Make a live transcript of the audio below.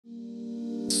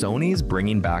Sony's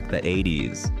bringing back the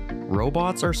 80s.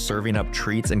 Robots are serving up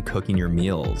treats and cooking your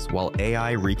meals, while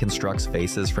AI reconstructs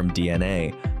faces from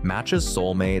DNA, matches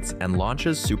soulmates, and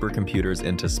launches supercomputers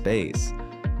into space.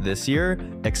 This year,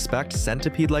 expect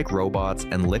centipede-like robots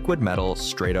and liquid metal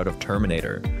straight out of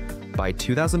Terminator. By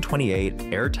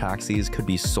 2028, air taxis could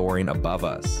be soaring above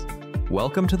us.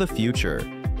 Welcome to the future.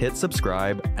 Hit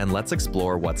subscribe and let's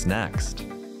explore what's next.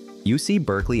 UC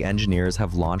Berkeley engineers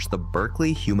have launched the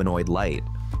Berkeley Humanoid Lite,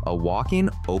 a walking,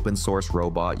 open-source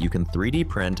robot you can 3D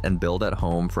print and build at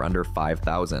home for under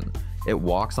 $5,000. It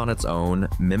walks on its own,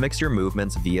 mimics your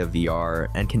movements via VR,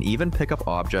 and can even pick up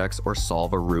objects or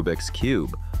solve a Rubik's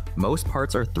Cube. Most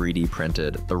parts are 3D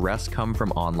printed, the rest come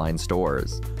from online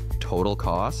stores. Total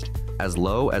cost? As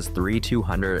low as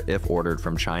 $3,200 if ordered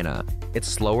from China. It's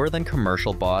slower than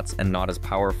commercial bots and not as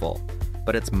powerful,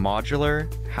 but it's modular,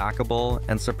 hackable,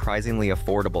 and surprisingly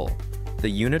affordable. The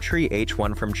Unitree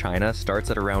H1 from China starts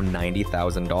at around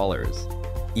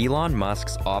 $90,000. Elon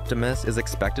Musk's Optimus is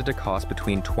expected to cost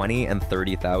between $20,000 and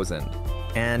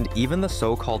 $30,000. And even the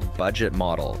so-called budget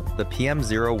model, the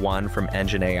PM01 from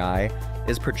Engine AI,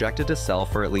 is projected to sell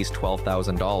for at least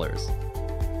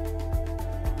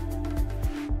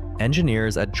 $12,000.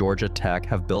 Engineers at Georgia Tech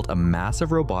have built a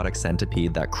massive robotic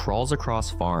centipede that crawls across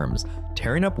farms,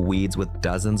 tearing up weeds with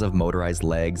dozens of motorized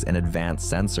legs and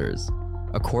advanced sensors.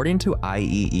 According to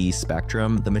IEE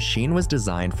Spectrum, the machine was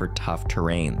designed for tough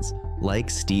terrains, like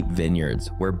steep vineyards,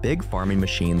 where big farming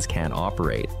machines can't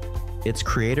operate. Its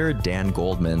creator, Dan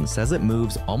Goldman, says it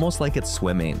moves almost like it's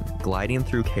swimming, gliding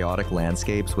through chaotic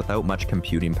landscapes without much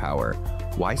computing power.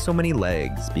 Why so many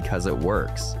legs? Because it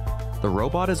works. The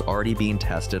robot is already being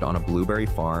tested on a blueberry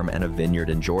farm and a vineyard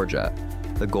in Georgia.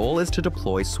 The goal is to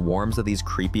deploy swarms of these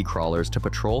creepy crawlers to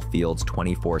patrol fields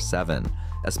 24/7,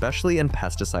 especially in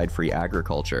pesticide-free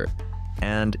agriculture.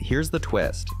 And here's the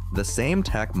twist, the same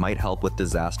tech might help with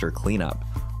disaster cleanup,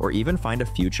 or even find a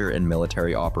future in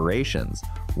military operations.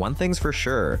 One thing's for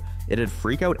sure, it'd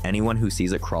freak out anyone who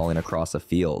sees it crawling across a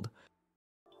field.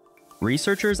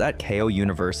 Researchers at Keio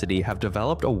University have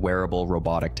developed a wearable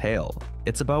robotic tail.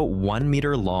 It's about 1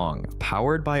 meter long,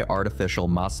 powered by artificial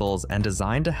muscles and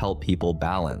designed to help people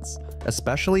balance,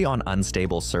 especially on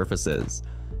unstable surfaces.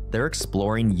 They're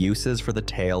exploring uses for the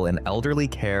tail in elderly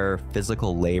care,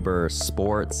 physical labor,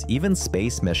 sports, even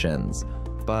space missions.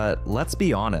 But let's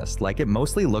be honest, it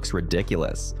mostly looks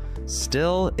ridiculous.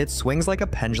 Still, it swings like a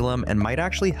pendulum and might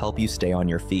actually help you stay on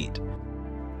your feet.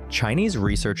 Chinese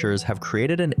researchers have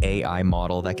created an AI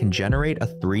model that can generate a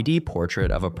 3D portrait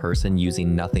of a person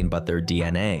using nothing but their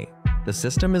DNA. The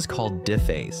system is called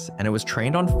Difface, and it was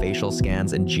trained on facial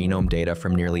scans and genome data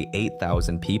from nearly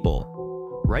 8,000 people.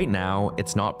 Right now,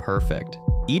 it's not perfect.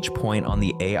 Each point on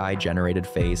the AI-generated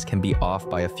face can be off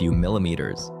by a few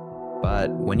millimeters.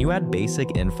 But when you add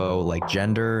basic info like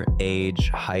gender, age,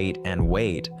 height, and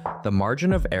weight, the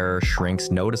margin of error shrinks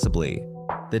noticeably.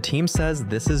 The team says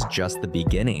this is just the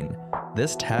beginning.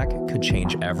 This tech could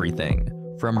change everything,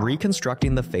 from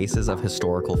reconstructing the faces of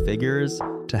historical figures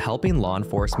to helping law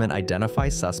enforcement identify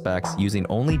suspects using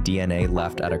only DNA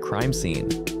left at a crime scene.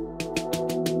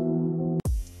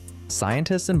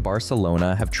 Scientists in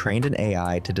Barcelona have trained an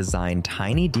AI to design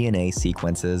tiny DNA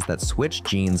sequences that switch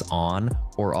genes on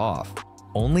or off,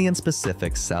 only in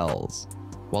specific cells.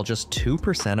 While just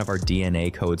 2% of our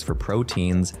DNA codes for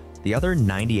proteins, the other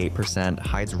 98%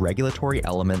 hides regulatory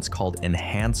elements called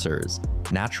enhancers,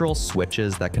 natural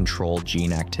switches that control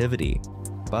gene activity.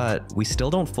 But we still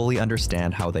don't fully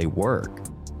understand how they work.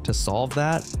 To solve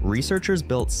that, researchers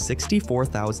built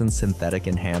 64,000 synthetic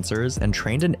enhancers and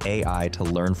trained an AI to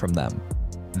learn from them.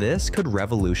 This could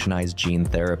revolutionize gene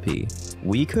therapy.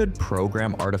 We could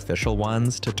program artificial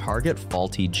ones to target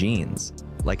faulty genes,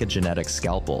 like a genetic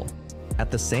scalpel. At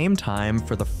the same time,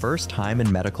 for the first time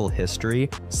in medical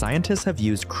history, scientists have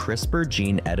used CRISPR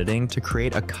gene editing to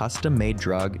create a custom-made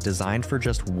drug designed for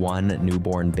just one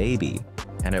newborn baby,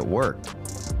 and it worked.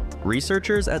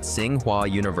 Researchers at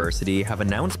Tsinghua University have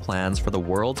announced plans for the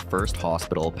world's first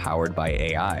hospital powered by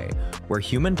AI, where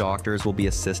human doctors will be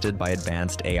assisted by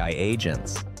advanced AI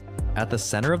agents. At the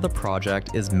center of the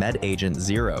project is MedAgent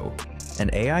Zero,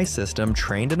 an AI system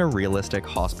trained in a realistic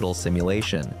hospital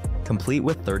simulation, complete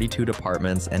with 32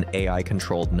 departments and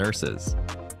AI-controlled nurses.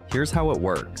 Here's how it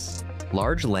works.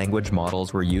 Large language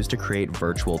models were used to create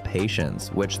virtual patients,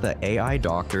 which the AI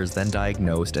doctors then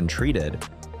diagnosed and treated,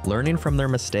 learning from their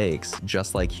mistakes,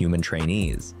 just like human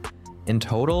trainees. In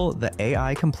total, the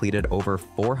AI completed over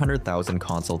 400,000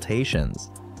 consultations,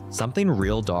 something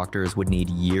real doctors would need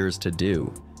years to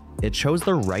do. It chose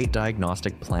the right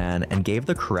diagnostic plan and gave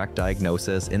the correct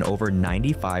diagnosis in over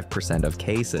 95% of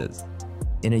cases.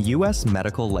 In a US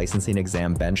medical licensing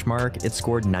exam benchmark, it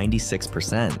scored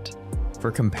 96%. For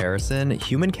comparison,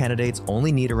 human candidates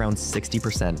only need around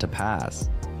 60% to pass.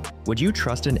 Would you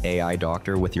trust an AI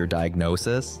doctor with your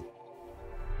diagnosis?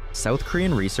 South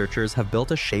Korean researchers have built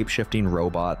a shape-shifting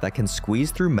robot that can squeeze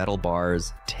through metal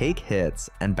bars, take hits,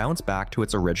 and bounce back to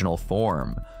its original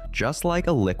form, just like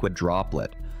a liquid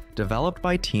droplet. Developed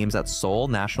by teams at Seoul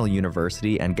National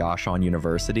University and Gashon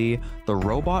University, the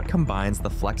robot combines the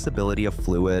flexibility of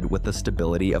fluid with the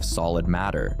stability of solid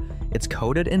matter. It's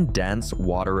coated in dense,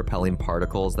 water-repelling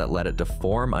particles that let it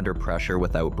deform under pressure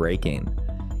without breaking.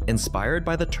 Inspired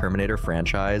by the Terminator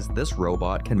franchise, this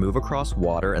robot can move across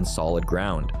water and solid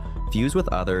ground, fuse with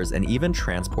others, and even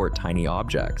transport tiny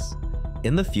objects.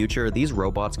 In the future, these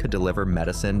robots could deliver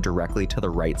medicine directly to the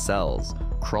right cells,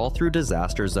 crawl through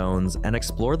disaster zones, and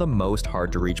explore the most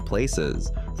hard-to-reach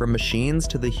places, from machines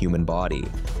to the human body.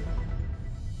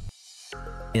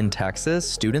 In Texas,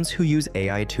 students who use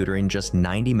AI tutoring just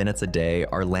 90 minutes a day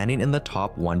are landing in the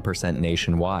top 1%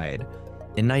 nationwide.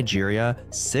 In Nigeria,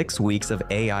 6 weeks of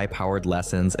AI-powered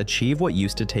lessons achieve what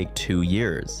used to take 2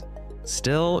 years.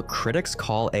 Still, critics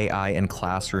call AI in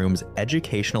classrooms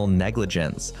educational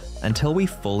negligence until we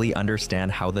fully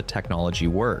understand how the technology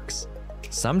works.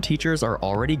 Some teachers are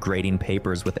already grading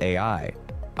papers with AI.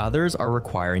 Others are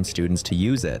requiring students to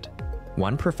use it.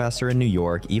 One professor in New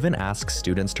York even asks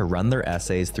students to run their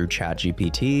essays through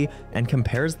ChatGPT and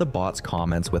compares the bot's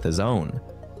comments with his own.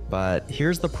 But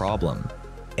here's the problem.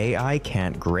 AI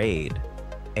can't grade.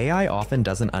 AI often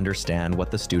doesn't understand what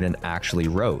the student actually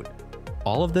wrote.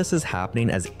 All of this is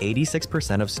happening as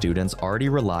 86% of students already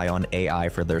rely on AI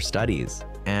for their studies.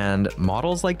 And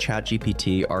models like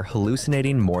ChatGPT are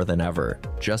hallucinating more than ever,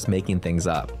 just making things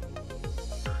up.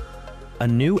 A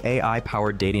new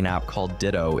AI-powered dating app called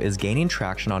Ditto is gaining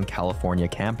traction on California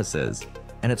campuses,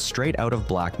 and it's straight out of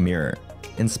Black Mirror.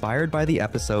 Inspired by the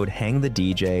episode Hang the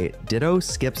DJ, Ditto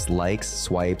skips likes,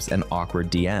 swipes, and awkward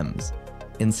DMs.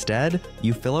 Instead,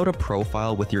 you fill out a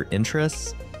profile with your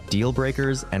interests, deal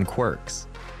breakers, and quirks.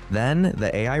 Then,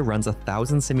 the AI runs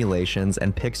 1,000 simulations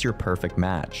and picks your perfect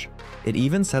match. It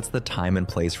even sets the time and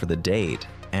place for the date,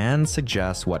 and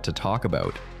suggests what to talk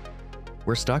about.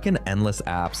 We're stuck in endless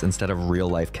apps instead of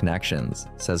real-life connections,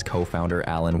 says co-founder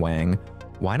Alan Wang.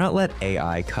 Why not let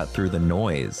AI cut through the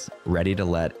noise? Ready to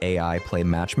let AI play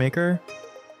matchmaker?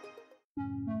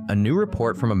 A new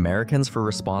report from Americans for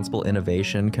Responsible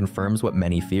Innovation confirms what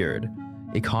many feared.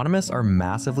 Economists are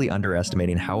massively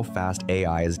underestimating how fast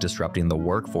AI is disrupting the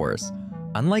workforce.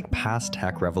 Unlike past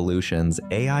tech revolutions,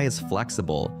 AI is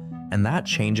flexible, and that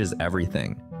changes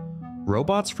everything.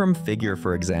 Robots from Figure,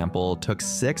 for example, took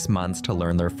 6 months to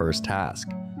learn their first task.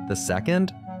 The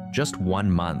second, just 1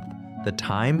 month. The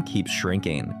time keeps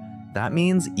shrinking. That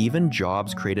means even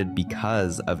jobs created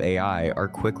because of AI are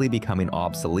quickly becoming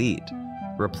obsolete,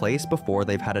 replaced before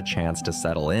they've had a chance to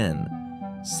settle in.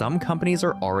 Some companies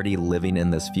are already living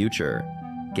in this future.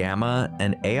 Gamma,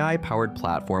 an AI-powered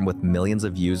platform with millions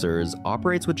of users,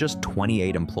 operates with just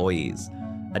 28 employees.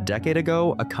 A decade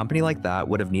ago, a company like that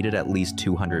would have needed at least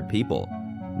 200 people.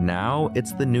 Now,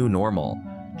 it's the new normal.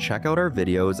 Check out our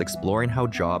videos exploring how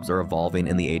jobs are evolving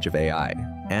in the age of AI.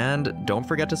 And don't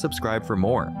forget to subscribe for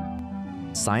more.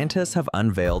 Scientists have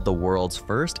unveiled the world's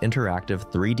first interactive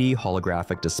 3D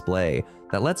holographic display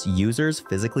that lets users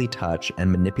physically touch and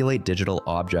manipulate digital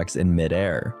objects in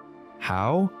midair.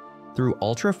 How? Through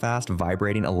ultra-fast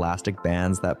vibrating elastic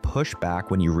bands that push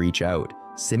back when you reach out,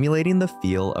 simulating the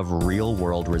feel of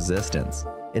real-world resistance.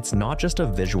 It's not just a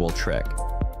visual trick.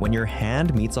 When your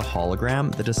hand meets a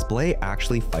hologram, the display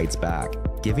actually fights back,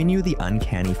 giving you the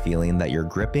uncanny feeling that you're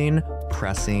gripping,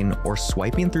 pressing, or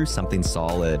swiping through something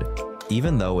solid,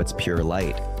 even though it's pure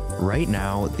light. Right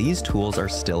now, these tools are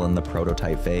still in the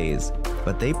prototype phase,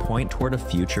 but they point toward a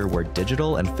future where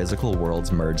digital and physical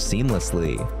worlds merge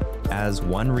seamlessly. As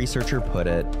one researcher put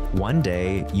it, one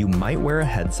day, you might wear a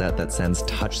headset that sends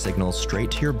touch signals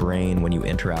straight to your brain when you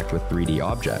interact with 3D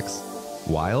objects.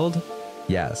 Wild?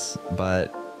 Yes,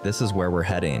 but this is where we're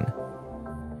heading.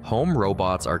 Home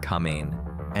robots are coming,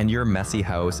 and your messy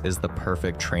house is the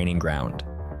perfect training ground.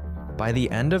 By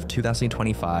the end of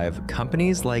 2025,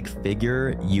 companies like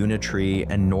Figure, Unitree,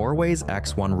 and Norway's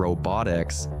X1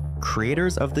 Robotics,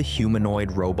 creators of the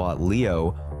humanoid robot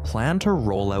Leo, plan to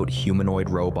roll out humanoid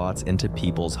robots into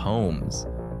people's homes.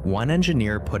 One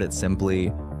engineer put it simply,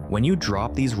 when you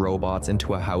drop these robots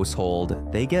into a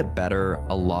household, they get better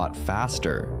a lot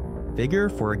faster. Figure,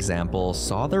 for example,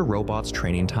 saw their robots'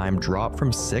 training time drop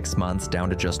from 6 months down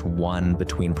to just 1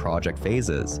 between project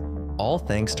phases, all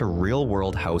thanks to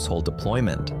real-world household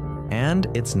deployment. And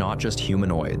it's not just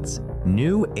humanoids.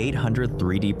 New 800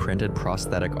 3D printed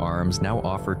prosthetic arms now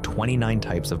offer 29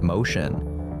 types of motion.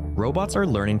 Robots are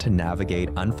learning to navigate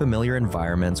unfamiliar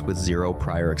environments with zero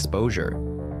prior exposure.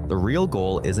 The real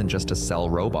goal isn't just to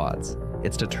sell robots,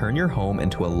 it's to turn your home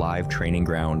into a live training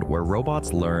ground where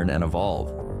robots learn and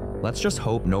evolve. Let's just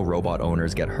hope no robot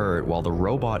owners get hurt while the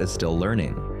robot is still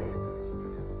learning.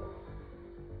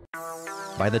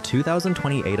 By the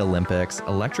 2028 Olympics,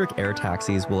 electric air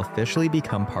taxis will officially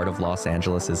become part of Los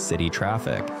Angeles' city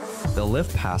traffic. They'll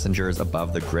lift passengers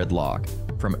above the gridlock,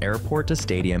 from airport to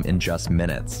stadium in just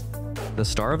minutes. The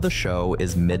star of the show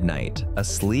is Midnight, a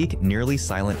sleek, nearly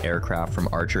silent aircraft from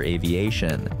Archer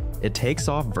Aviation. It takes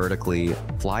off vertically,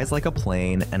 flies like a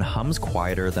plane, and hums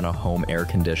quieter than a home air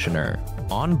conditioner.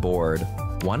 On board,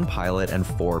 1 pilot and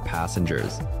 4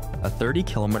 passengers. A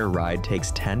 30-kilometer ride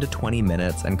takes 10 to 20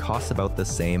 minutes and costs about the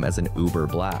same as an Uber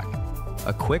Black.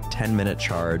 A quick 10-minute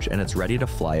charge and it's ready to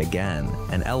fly again,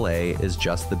 and LA is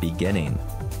just the beginning.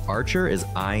 Archer is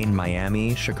eyeing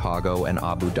Miami, Chicago, and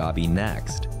Abu Dhabi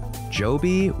next.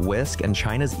 Joby, Wisk, and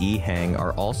China's EHang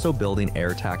are also building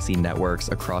air taxi networks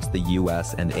across the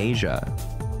US and Asia.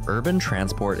 Urban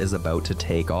transport is about to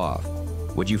take off.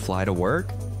 Would you fly to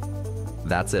work?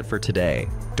 That's it for today.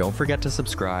 Don't forget to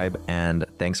subscribe, and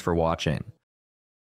thanks for watching.